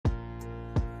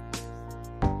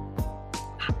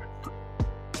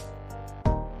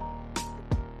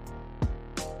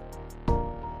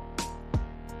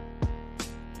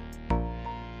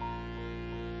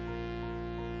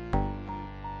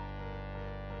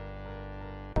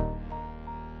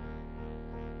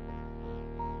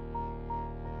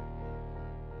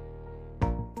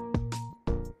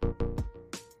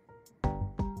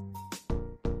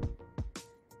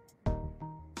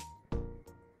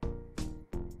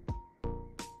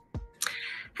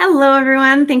Hello,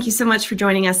 everyone. Thank you so much for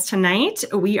joining us tonight.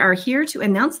 We are here to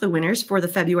announce the winners for the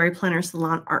February PleinAir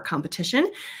Salon art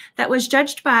competition that was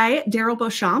judged by Darrell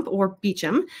Beauchamp, or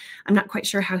Beauchamp. I'm not quite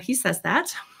sure how he says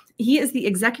that. He is the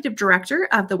executive director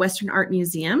of the Western Art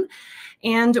Museum,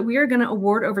 and we are going to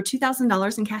award over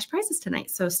 $2,000 in cash prizes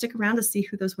tonight. So stick around to see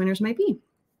who those winners might be.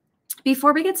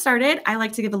 Before we get started, I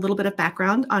like to give a little bit of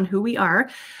background on who we are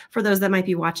for those that might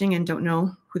be watching and don't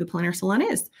know who the PleinAir Salon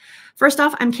is. First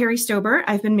off, I'm Carrie Stober.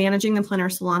 I've been managing the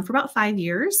PleinAir Salon for about 5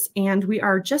 years, and we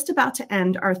are just about to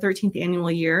end our 13th annual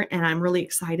year, and I'm really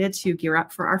excited to gear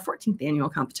up for our 14th annual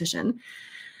competition.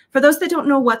 For those that don't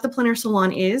know what the PleinAir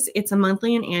Salon is, it's a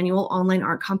monthly and annual online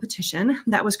art competition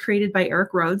that was created by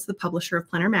Eric Rhodes, the publisher of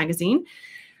PleinAir magazine.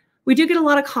 We do get a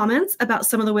lot of comments about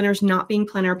some of the winners not being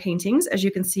plein air paintings, as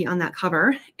you can see on that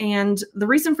cover. And the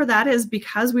reason for that is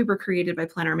because we were created by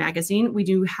PleinAir magazine, we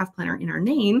do have plein air in our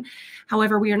name.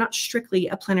 However, we are not strictly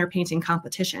a plein air painting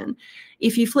competition.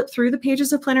 If you flip through the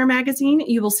pages of PleinAir magazine,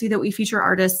 you will see that we feature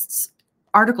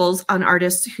articles on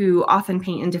artists who often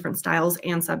paint in different styles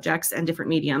and subjects and different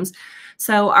mediums.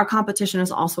 So our competition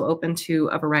is also open to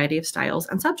a variety of styles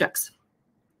and subjects.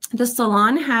 The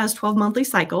salon has 12 monthly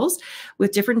cycles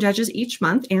with different judges each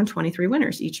month and 23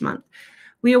 winners each month.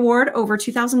 We award over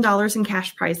 $2,000 in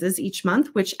cash prizes each month,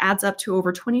 which adds up to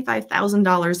over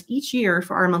 $25,000 each year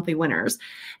for our monthly winners.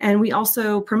 And we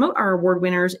also promote our award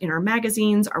winners in our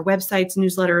magazines, our websites,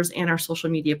 newsletters, and our social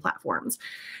media platforms.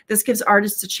 This gives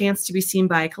artists a chance to be seen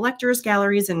by collectors,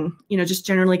 galleries, and just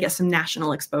generally get some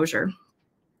national exposure.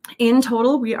 In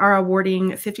total, we are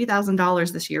awarding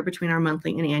 $50,000 this year between our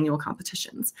monthly and annual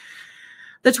competitions.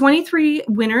 The 23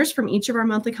 winners from each of our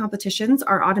monthly competitions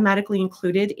are automatically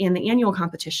included in the annual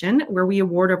competition, where we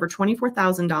award over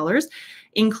 $24,000,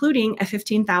 including a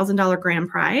 $15,000 grand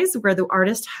prize, where the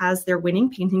artist has their winning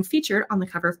painting featured on the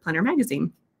cover of PleinAir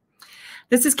magazine.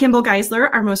 This is Kimball Geisler,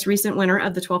 our most recent winner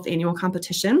of the 12th annual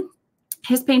competition.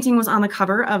 His painting was on the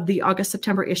cover of the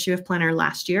August-September issue of PleinAir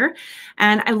last year.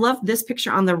 And I love this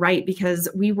picture on the right because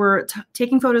we were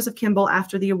taking photos of Kimball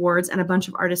after the awards, and a bunch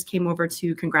of artists came over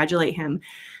to congratulate him.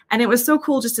 And it was so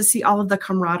cool just to see all of the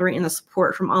camaraderie and the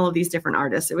support from all of these different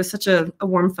artists. It was such a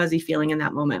warm, fuzzy feeling in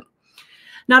that moment.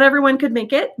 Not everyone could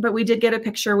make it, but we did get a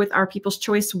picture with our People's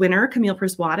Choice winner, Camille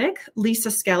Priswatic. Lisa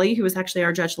Skelly, who was actually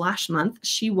our judge last month,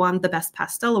 she won the Best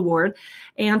Pastel Award.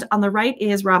 And on the right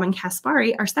is Robin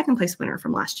Kaspari, our second place winner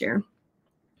from last year.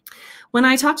 When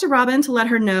I talked to Robin to let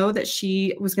her know that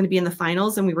she was going to be in the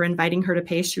finals and we were inviting her to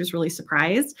pace, she was really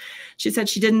surprised. She said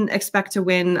she didn't expect to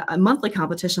win a monthly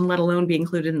competition, let alone be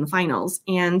included in the finals.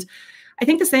 And I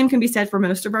think the same can be said for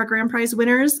most of our grand prize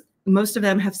winners. Most of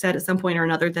them have said at some point or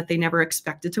another that they never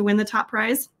expected to win the top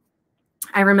prize.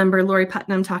 I remember Lori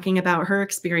Putnam talking about her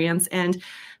experience, and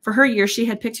for her year, she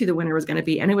had picked who the winner was going to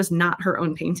be, and it was not her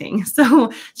own painting.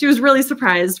 So she was really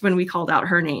surprised when we called out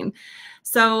her name.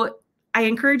 So I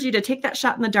encourage you to take that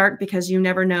shot in the dark because you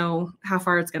never know how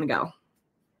far it's going to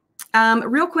go.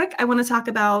 Real quick, I want to talk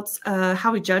about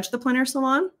how we judge the PleinAir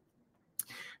Salon.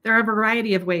 There are a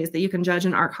variety of ways that you can judge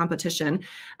an art competition.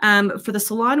 For the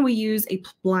salon, we use a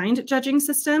blind judging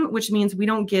system, which means we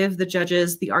don't give the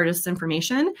judges the artist's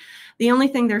information. The only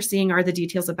thing they're seeing are the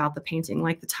details about the painting,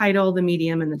 like the title, the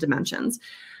medium, and the dimensions.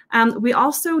 We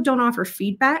also don't offer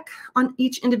feedback on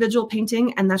each individual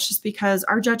painting, and that's just because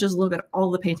our judges look at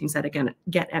all the paintings that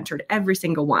get entered, every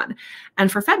single one.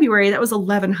 And for February, that was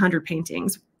 1,100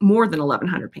 paintings, more than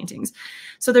 1,100 paintings.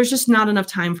 So there's just not enough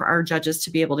time for our judges to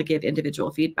be able to give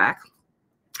individual feedback.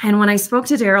 And when I spoke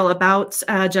to Darrell about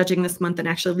judging this month, and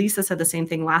actually Lisa said the same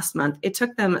thing last month, it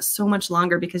took them so much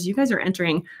longer because you guys are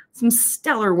entering some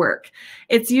stellar work.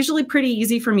 It's usually pretty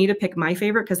easy for me to pick my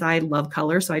favorite because I love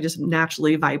color. So I just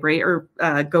naturally vibrate or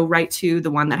go right to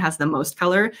the one that has the most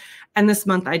color. And this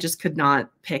month I just could not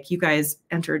pick. You guys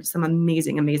entered some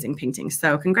amazing, amazing paintings.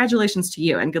 So congratulations to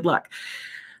you and good luck.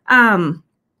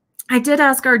 I did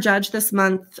ask our judge this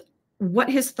month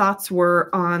what his thoughts were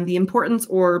on the importance,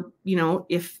 or,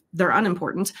 if they're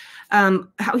unimportant,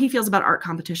 how he feels about art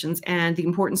competitions and the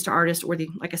importance to artists, or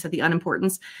like I said, the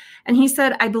unimportance. And he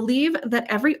said, I believe that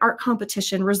every art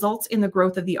competition results in the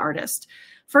growth of the artist.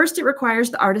 First, it requires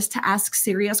the artist to ask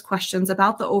serious questions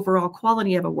about the overall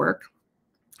quality of a work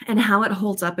and how it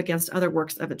holds up against other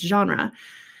works of its genre.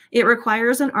 It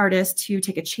requires an artist to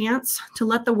take a chance to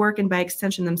let the work, and by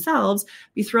extension themselves,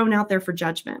 be thrown out there for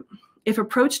judgment. If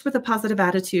approached with a positive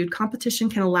attitude, competition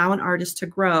can allow an artist to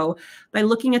grow by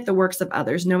looking at the works of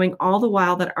others, knowing all the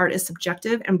while that art is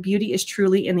subjective and beauty is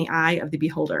truly in the eye of the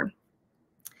beholder.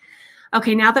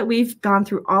 Okay, now that we've gone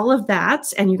through all of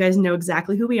that and you guys know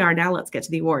exactly who we are, now let's get to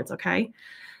the awards, okay?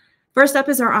 First up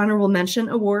is our honorable mention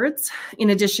awards. In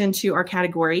addition to our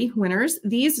category winners,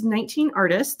 these 19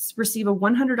 artists receive a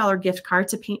 $100 gift card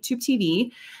to PaintTube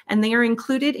TV, and they are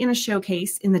included in a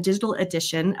showcase in the digital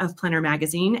edition of PleinAir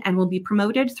Magazine and will be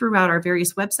promoted throughout our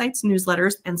various websites,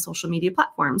 newsletters, and social media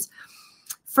platforms.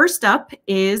 First up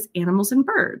is Animals and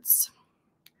Birds.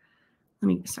 Let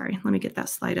me get that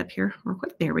slide up here real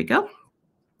quick. There we go.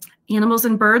 Animals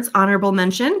and Birds honorable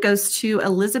mention goes to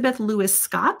Elizabeth Lewis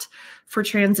Scott for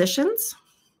Transitions.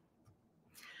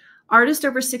 Artist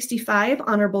over 65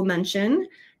 honorable mention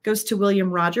goes to William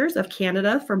Rogers of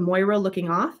Canada for Moira Looking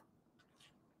Off.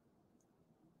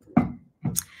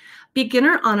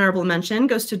 Beginner honorable mention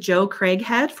goes to Joe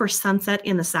Craighead for Sunset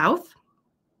in the South.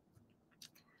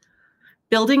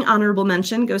 Building honorable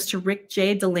mention goes to Rick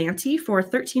J. Delante for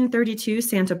 1332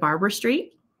 Santa Barbara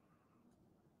Street.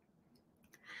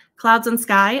 Clouds and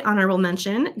Sky honorable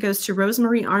mention goes to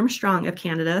Rosemary Armstrong of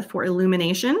Canada for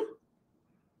Illumination.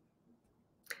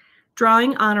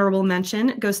 Drawing honorable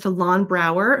mention goes to Lon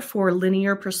Brower for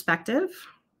Linear Perspective.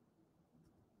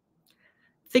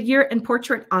 Figure and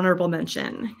Portrait honorable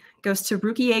mention goes to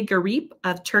Rukiye Garip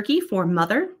of Turkey for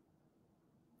Mother.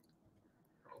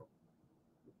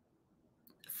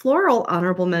 Floral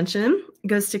honorable mention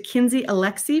goes to Kinsey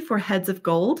Alexi for Heads of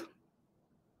Gold.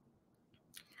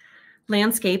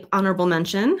 Landscape honorable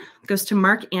mention goes to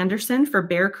Mark Anderson for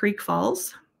Bear Creek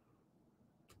Falls.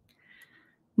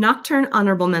 Nocturne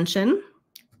honorable mention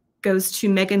goes to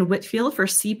Megan Whitfield for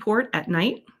Seaport at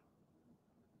Night.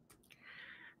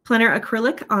 PleinAir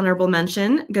Acrylic honorable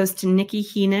mention goes to Nikki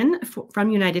Heenan from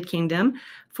United Kingdom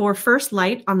for First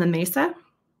Light on the Mesa.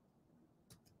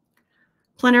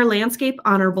 PleinAir Landscape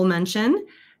honorable mention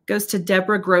goes to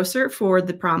Deborah Grosser for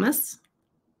The Promise.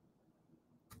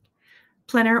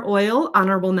 PleinAir Oil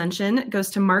honorable mention goes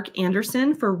to Mark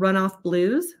Anderson for Runoff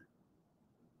Blues.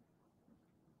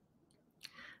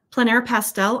 PleinAir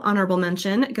Pastel honorable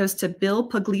mention goes to Bill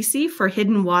Puglisi for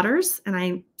Hidden Waters, and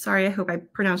I hope I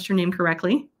pronounced your name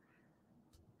correctly.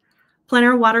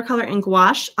 PleinAir Watercolor and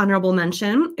Gouache honorable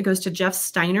mention goes to Jeff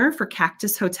Steiner for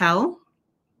Cactus Hotel.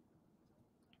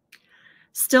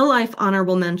 Still Life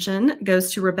honorable mention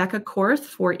goes to Rebecca Korth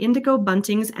for Indigo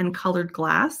Buntings and Colored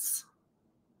Glass.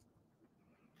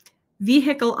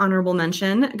 Vehicle honorable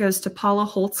mention goes to Paula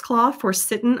Holtzclaw for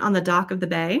Sittin' on the Dock of the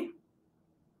Bay.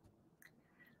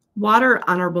 Water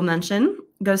honorable mention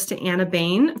goes to Anna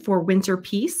Bain for Winter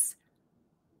Peace.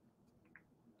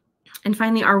 And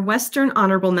finally, our Western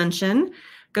honorable mention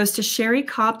goes to Sherry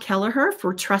Cobb Kelleher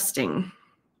for Trusting.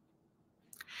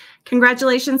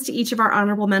 Congratulations to each of our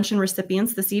honorable mention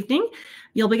recipients this evening.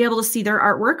 You'll be able to see their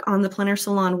artwork on the PleinAir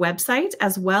Salon website,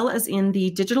 as well as in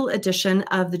the digital edition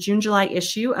of the June-July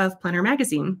issue of PleinAir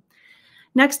Magazine.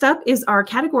 Next up is our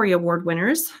category award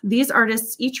winners. These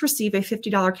artists each receive a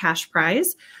 $50 cash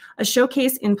prize, a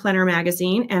showcase in PleinAir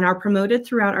Magazine, and are promoted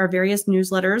throughout our various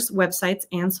newsletters, websites,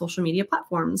 and social media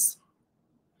platforms.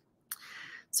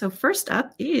 So first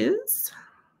up is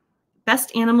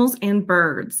Best Animals and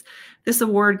Birds. This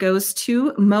award goes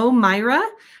to Mo Myra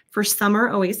for Summer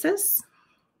Oasis.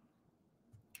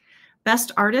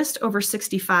 Best Artist over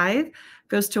 65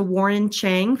 goes to Warren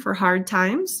Chang for Hard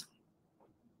Times.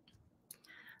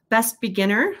 Best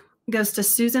Beginner goes to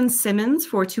Susan Simmons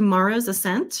for Tomorrow's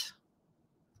Ascent.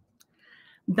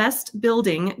 Best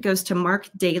Building goes to Mark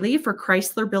Daly for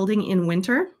Chrysler Building in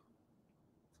Winter.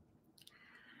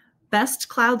 Best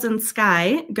Clouds and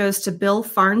Sky goes to Bill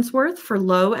Farnsworth for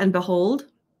Lo and Behold.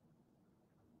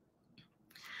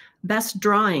 Best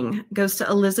Drawing goes to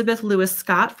Elizabeth Lewis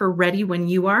Scott for Ready When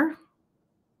You Are.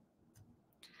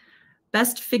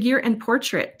 Best Figure and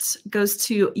Portrait goes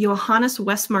to Johannes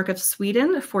Westmark of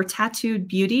Sweden for Tattooed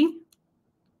Beauty.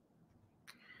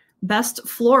 Best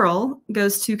Floral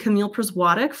goes to Camille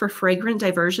Przwadek for Fragrant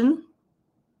Diversion.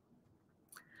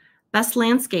 Best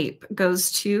Landscape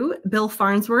goes to Bill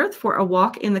Farnsworth for A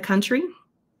Walk in the Country.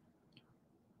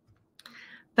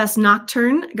 Best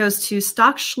Nocturne goes to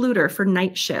Stock Schluter for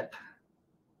Night Ship.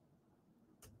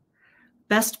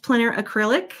 Best PleinAir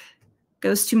Acrylic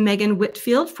goes to Megan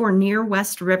Whitfield for Near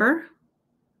West River.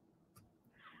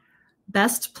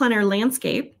 Best PleinAir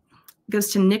Landscape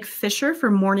goes to Nick Fisher for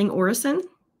Morning Orison.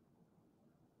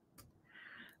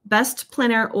 Best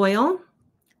PleinAir Oil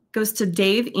goes to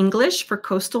Dave English for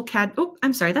Coastal Oh,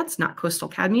 I'm sorry, that's not Coastal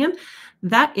Cadmium.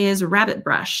 That is Rabbit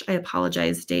Brush. I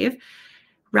apologize, Dave.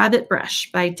 Rabbit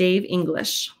Brush by Dave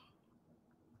English.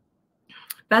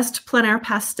 Best PleinAir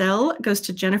Pastel goes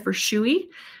to Jennifer Shuey,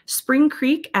 Spring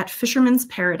Creek at Fisherman's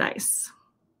Paradise.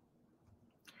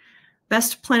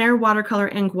 Best PleinAir Watercolor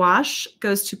and Gouache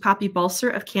goes to Poppy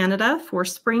Balser of Canada for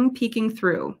Spring Peeking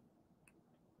Through.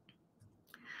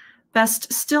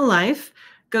 Best Still Life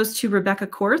goes to Rebecca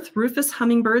Korth, Rufus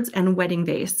Hummingbirds and Wedding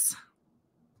Vase.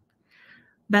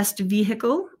 Best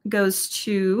Vehicle goes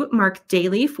to Mark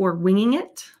Daly for Winging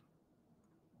It.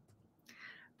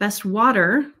 Best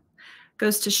Water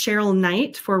goes to Cheryl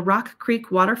Knight for Rock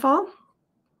Creek Waterfall.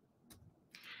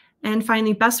 And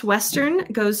finally, Best Western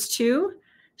goes to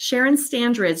Sharon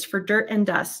Standridge for Dirt and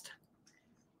Dust.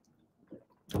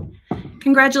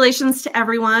 Congratulations to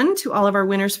everyone, to all of our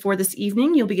winners for this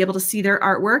evening. You'll be able to see their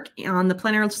artwork on the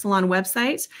PleinAir Salon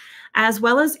website, as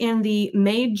well as in the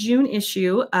May-June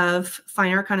issue of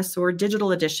Fine Art Connoisseur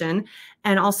Digital Edition,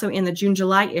 and also in the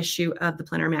June-July issue of the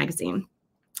PleinAir magazine.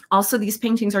 Also, these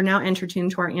paintings are now entered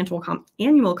into our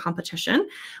annual competition,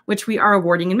 which we are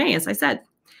awarding in May, as I said.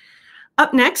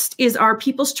 Up next is our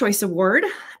People's Choice Award.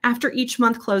 After each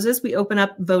month closes, we open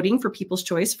up voting for People's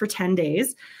Choice for 10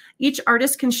 days. Each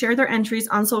artist can share their entries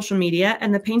on social media,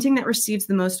 and the painting that receives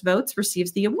the most votes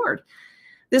receives the award.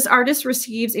 This artist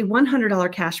receives a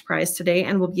 $100 cash prize today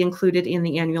and will be included in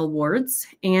the annual awards.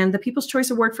 And the People's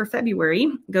Choice Award for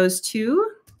February goes to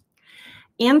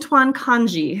Antoine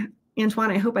Kanji.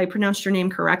 Antoine, I hope I pronounced your name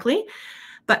correctly,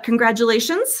 but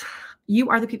congratulations. You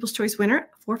are the People's Choice winner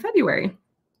for February.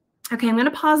 Okay, I'm going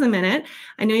to pause a minute.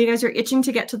 I know you guys are itching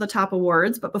to get to the top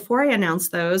awards, but before I announce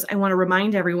those, I want to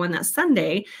remind everyone that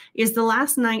Sunday is the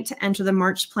last night to enter the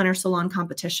March PleinAir Salon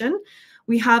competition.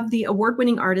 We have the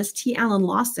award-winning artist T. Allen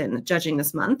Lawson judging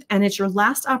this month, and it's your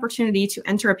last opportunity to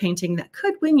enter a painting that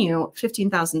could win you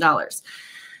 $15,000.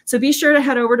 So be sure to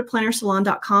head over to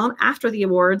PleinAirSalon.com after the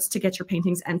awards to get your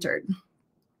paintings entered.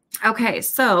 Okay,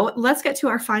 so let's get to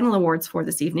our final awards for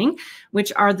this evening,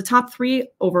 which are the top 3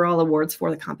 overall awards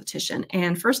for the competition.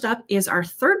 And first up is our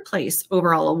 3rd place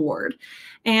overall award.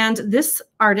 And this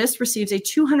artist receives a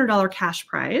 $200 cash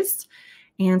prize.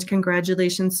 And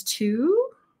congratulations to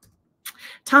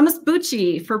Thomas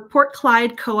Bucci for Port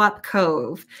Clyde Co-op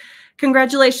Cove.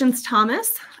 Congratulations,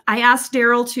 Thomas. I asked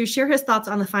Darrell to share his thoughts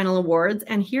on the final awards,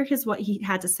 and here's what he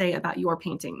had to say about your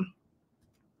painting.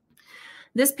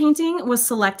 This painting was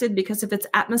selected because of its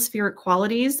atmospheric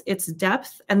qualities, its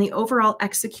depth, and the overall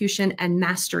execution and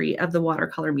mastery of the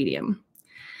watercolor medium.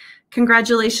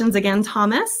 Congratulations again,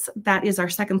 Thomas. That is our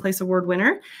 2nd place award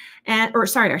winner, our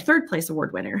 3rd place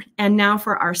award winner. And now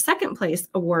for our 2nd place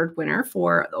award winner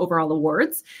for the overall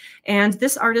awards. And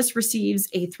this artist receives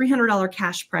a $300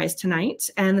 cash prize tonight.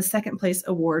 And the 2nd place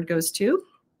award goes to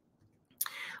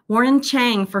Warren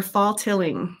Chang for Fall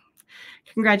Tilling.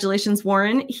 Congratulations,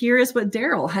 Warren. Here is what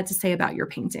Darrell had to say about your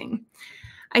painting.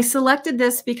 I selected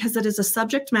this because it is a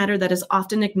subject matter that is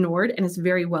often ignored and is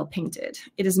very well painted.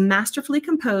 It is masterfully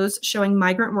composed, showing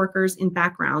migrant workers in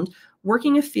background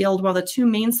working a field while the 2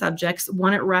 main subjects,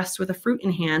 one at rest with a fruit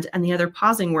in hand and the other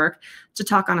pausing work to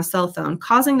talk on a cell phone,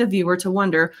 causing the viewer to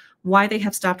wonder why they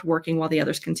have stopped working while the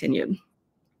others continued.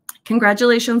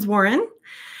 Congratulations, Warren.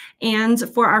 And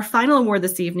for our final award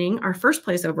this evening, our 1st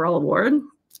place overall award,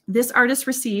 this artist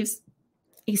receives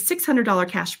a $600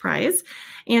 cash prize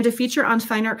and a feature on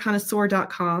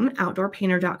fineartconnoisseur.com,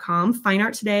 outdoorpainter.com, Fine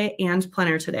Art Today, and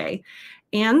PleinAir Today.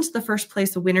 And the 1st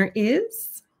place winner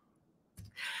is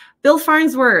Bill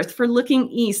Farnsworth for Looking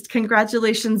East.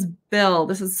 Congratulations, Bill.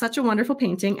 This is such a wonderful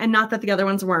painting, and not that the other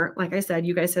ones weren't. Like I said,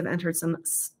 you guys have entered some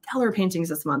stellar paintings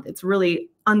this month. It's really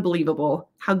unbelievable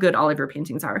how good all of your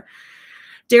paintings are.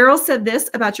 Darrell said this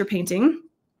about your painting.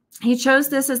 He chose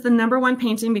this as the #1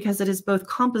 painting because it is both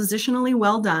compositionally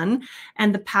well done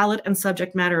and the palette and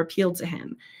subject matter appealed to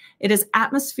him. It is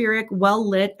atmospheric, well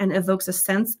lit, and evokes a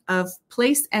sense of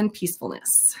place and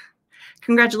peacefulness.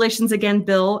 Congratulations again,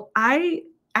 Bill.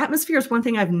 Atmosphere is one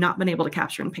thing I've not been able to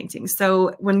capture in paintings.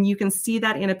 So when you can see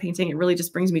that in a painting, it really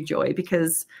just brings me joy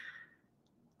because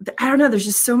I don't know, there's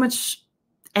just so much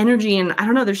energy, and I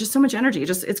don't know, there's just so much energy.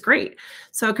 It's great.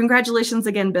 So congratulations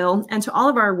again, Bill, and to all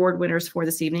of our award winners for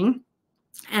this evening.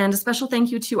 And a special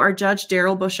thank you to our judge,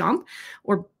 Darrell Beauchamp,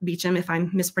 or Beauchamp if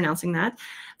I'm mispronouncing that,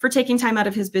 for taking time out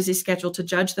of his busy schedule to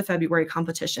judge the February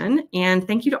competition. And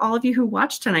thank you to all of you who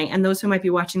watched tonight and those who might be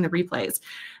watching the replays.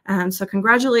 So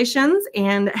congratulations,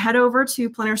 and head over to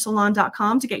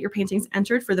PleinAirSalon.com to get your paintings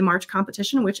entered for the March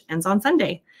competition, which ends on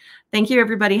Sunday. Thank you,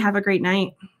 everybody. Have a great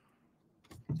night.